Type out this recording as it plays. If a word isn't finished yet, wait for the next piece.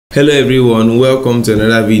Hello everyone, welcome to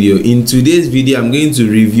another video. In today's video I'm going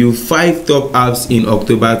to review 5 top apps in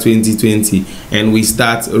October 2020 and we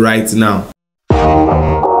start right now.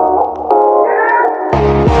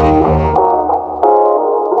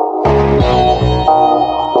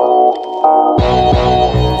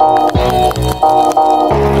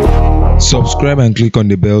 Subscribe and click on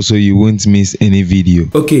the bell so you won't miss any video.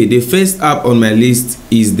 Okay, the first app on my list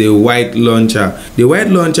is the White Launcher. The White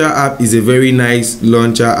Launcher app is a very nice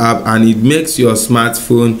launcher app and it makes your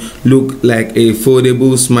smartphone look like a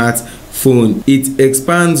foldable smartphone. It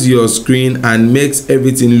expands your screen and makes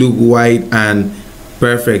everything look wide and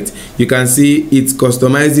perfect. You can see it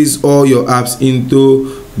customizes all your apps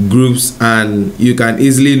into groups and you can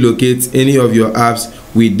easily locate any of your apps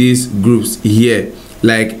with these groups here.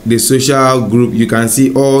 Like the social group, you can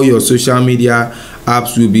see all your social media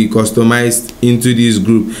apps will be customized into this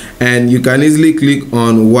group, and you can easily click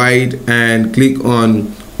on wide and click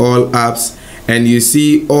on all apps and you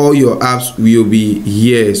see all your apps will be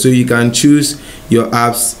here, so you can choose your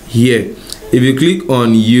apps here. If you click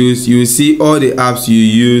on use, you will see all the apps you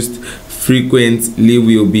used frequently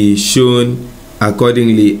will be shown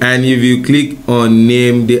accordingly, and if you click on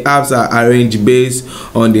name, the apps are arranged based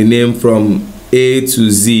on the name from A to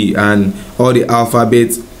Z and all the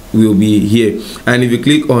alphabets will be here. And if you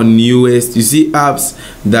click on newest, you see apps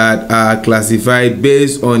that are classified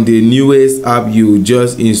based on the newest app you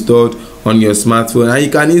just installed on your smartphone, and you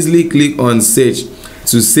can easily click on search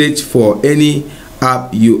to search for any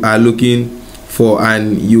app you are looking for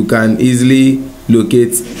and you can easily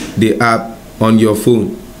locate the app on your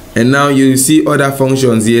phone. And now you see other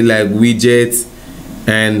functions here like widgets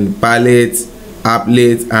and palette,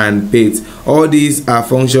 applet and page. All these are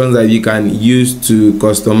functions that you can use to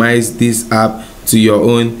customize this app to your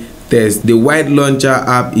own taste. The White Launcher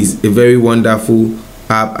app is a very wonderful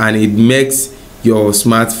app and it makes your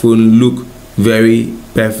smartphone look very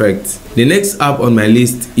perfect. The next app on my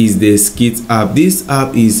list is the Skit app. This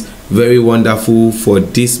app is very wonderful for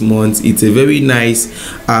this month. It's a very nice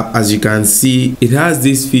app. As you can see, it has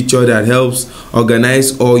this feature that helps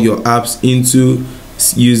organize all your apps into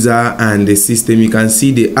user and the system. You can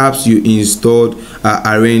see the apps you installed are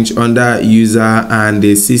arranged under user and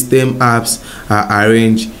the system apps are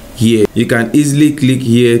arranged here. You can easily click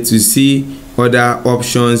here to see other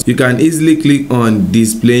options. You can easily click on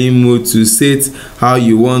display mode to set how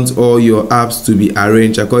you want all your apps to be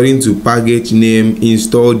arranged according to package name,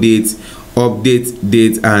 install date, update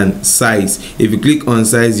date and size. If you click on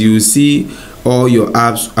size, you will see all your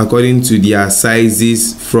apps according to their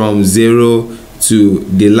sizes from 0 to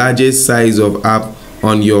the largest size of app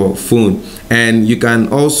on your phone. And you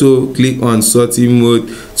can also click on sorting mode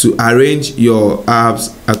to arrange your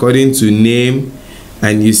apps according to name,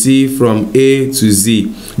 and you see from A to Z.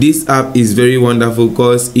 This app is very wonderful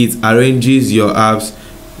because it arranges your apps,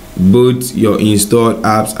 both your installed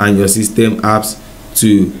apps and your system apps,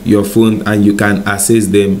 to your phone and you can access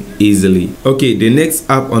them easily. Okay, the next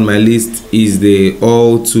app on my list is the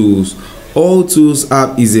All Tools. All Tools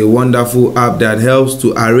app is a wonderful app that helps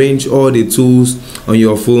to arrange all the tools on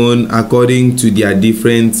your phone according to their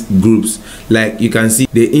different groups. Like you can see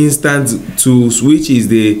the instant tools, which is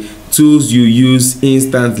the tools you use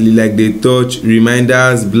instantly, like the touch,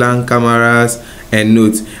 reminders, blank cameras and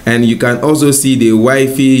notes. And you can also see the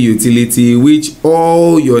Wi-Fi utility, which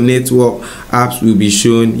all your network apps will be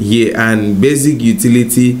shown here, and basic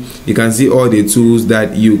utility. You can see all the tools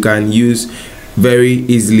that you can use very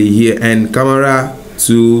easily here, and camera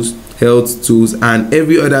tools, health tools and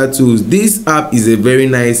every other tools. This app is a very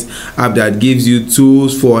nice app that gives you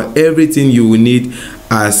tools for everything you will need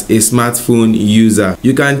as a smartphone user.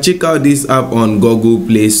 You can check out this app on Google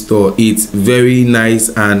Play Store. It's very nice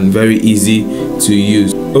and very easy to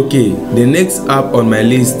use. Okay, the next app on my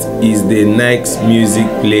list is the Next Music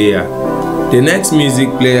Player. The Next Music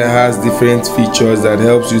Player has different features that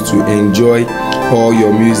helps you to enjoy all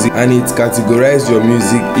your music, and it categorizes your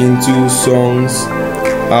music into songs,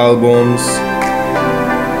 albums,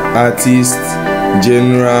 artists,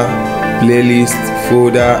 genre, playlist,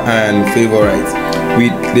 folder and favorites.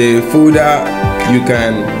 With the folder, you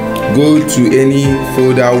can go to any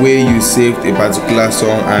folder where you saved a particular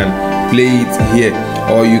song and play it here,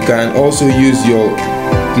 or you can also use your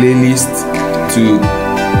playlist to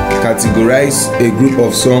categorize a group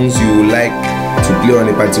of songs you would like to play on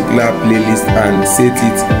a particular playlist and set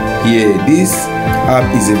it here. This app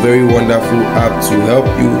is a very wonderful app to help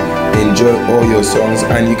you enjoy all your songs,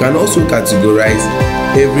 and you can also categorize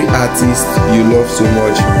every artist you love so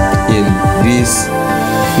much in this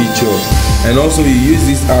feature. And also you use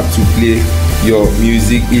this app to play your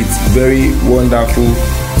music. It's very wonderful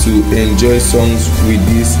to enjoy songs with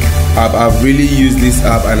this app. I've really used this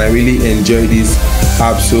app and I really enjoy this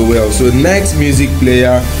app so well. So Next Music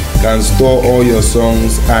Player can store all your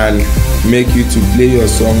songs and make you to play your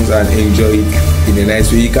songs and enjoy it in a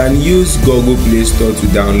nice way. You can use Google Play Store to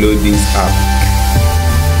download this app.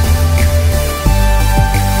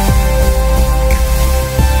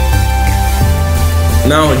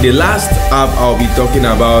 Now the last app I'll be talking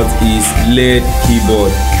about is LED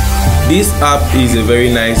Keyboard. This app is a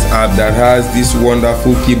very nice app that has this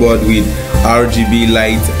wonderful keyboard with RGB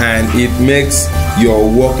light, and it makes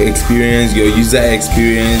your work experience, your user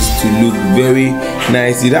experience to look very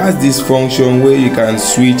nice. It has this function where you can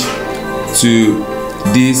switch to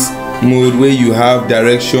this mode where you have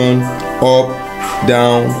direction up,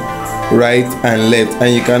 down, right and left,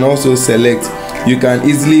 and you can also select. You can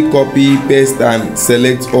easily copy, paste and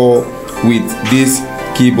select all with this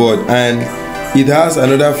keyboard, and it has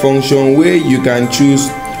another function where you can choose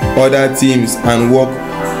other themes and work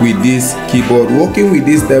with this keyboard. Working with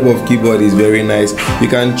this type of keyboard is very nice. You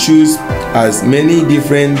can choose as many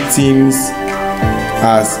different themes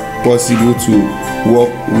as possible to work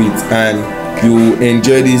with, and you will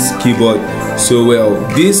enjoy this keyboard so well.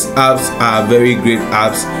 These apps are very great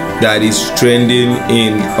apps that is trending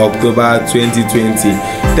in October 2020.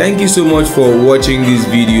 Thank you so much for watching this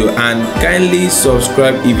video, and kindly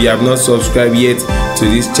subscribe if you have not subscribed yet to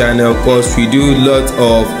this channel, because we do lots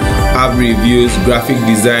of app reviews, graphic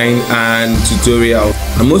design and tutorials,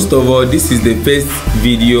 and most of all this is the first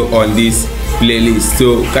video on this playlist,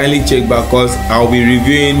 so kindly check back because I'll be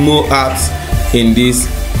reviewing more apps in this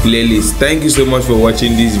playlist. Thank you so much for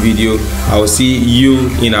watching this video. I'll see you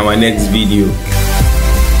in our next video.